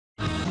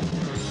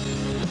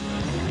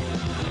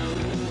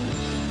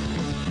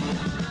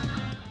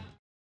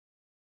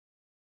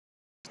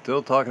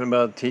Still talking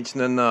about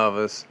teaching a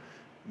novice,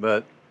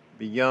 but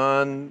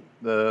beyond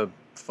the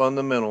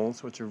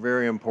fundamentals, which are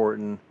very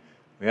important,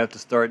 we have to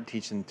start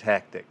teaching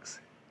tactics.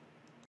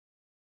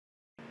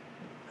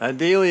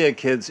 Ideally, a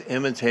kid's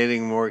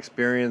imitating more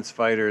experienced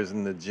fighters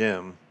in the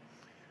gym,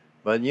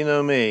 but you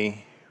know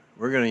me,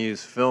 we're going to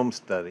use film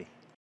study.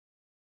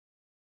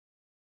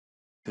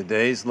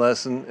 Today's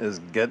lesson is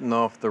getting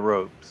off the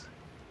ropes.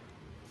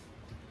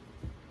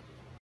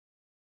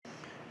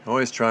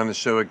 Always trying to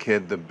show a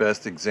kid the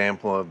best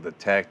example of the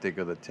tactic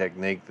or the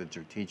technique that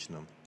you're teaching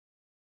them.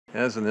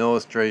 As an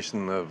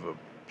illustration of a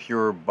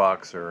pure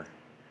boxer,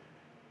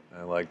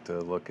 I like to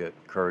look at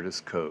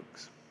Curtis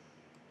Cokes.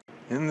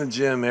 In the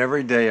gym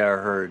every day I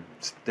heard,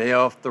 stay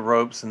off the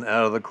ropes and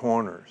out of the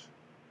corners.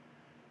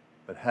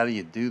 But how do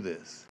you do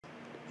this?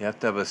 You have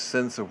to have a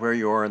sense of where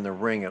you are in the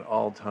ring at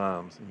all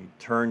times, and you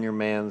turn your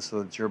man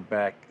so that your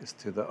back is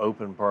to the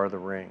open part of the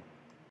ring.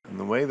 And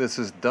the way this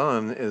is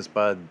done is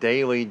by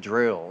daily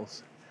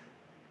drills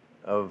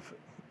of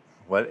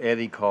what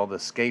Eddie called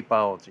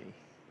escapology.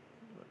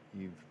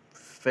 You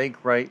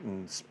fake right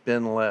and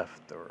spin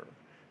left, or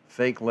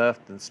fake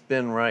left and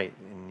spin right,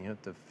 and you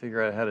have to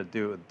figure out how to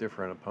do it with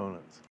different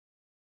opponents.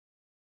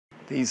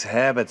 These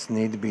habits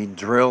need to be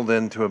drilled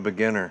into a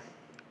beginner.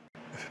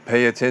 If you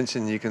pay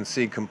attention, you can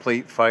see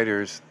complete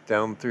fighters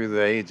down through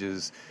the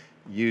ages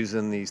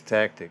using these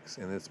tactics,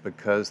 and it's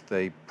because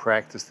they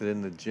practiced it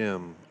in the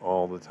gym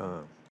all the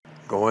time.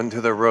 Going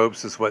to the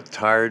ropes is what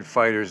tired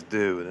fighters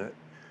do, and it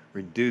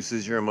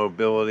reduces your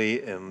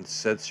mobility and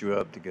sets you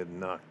up to get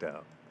knocked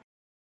out.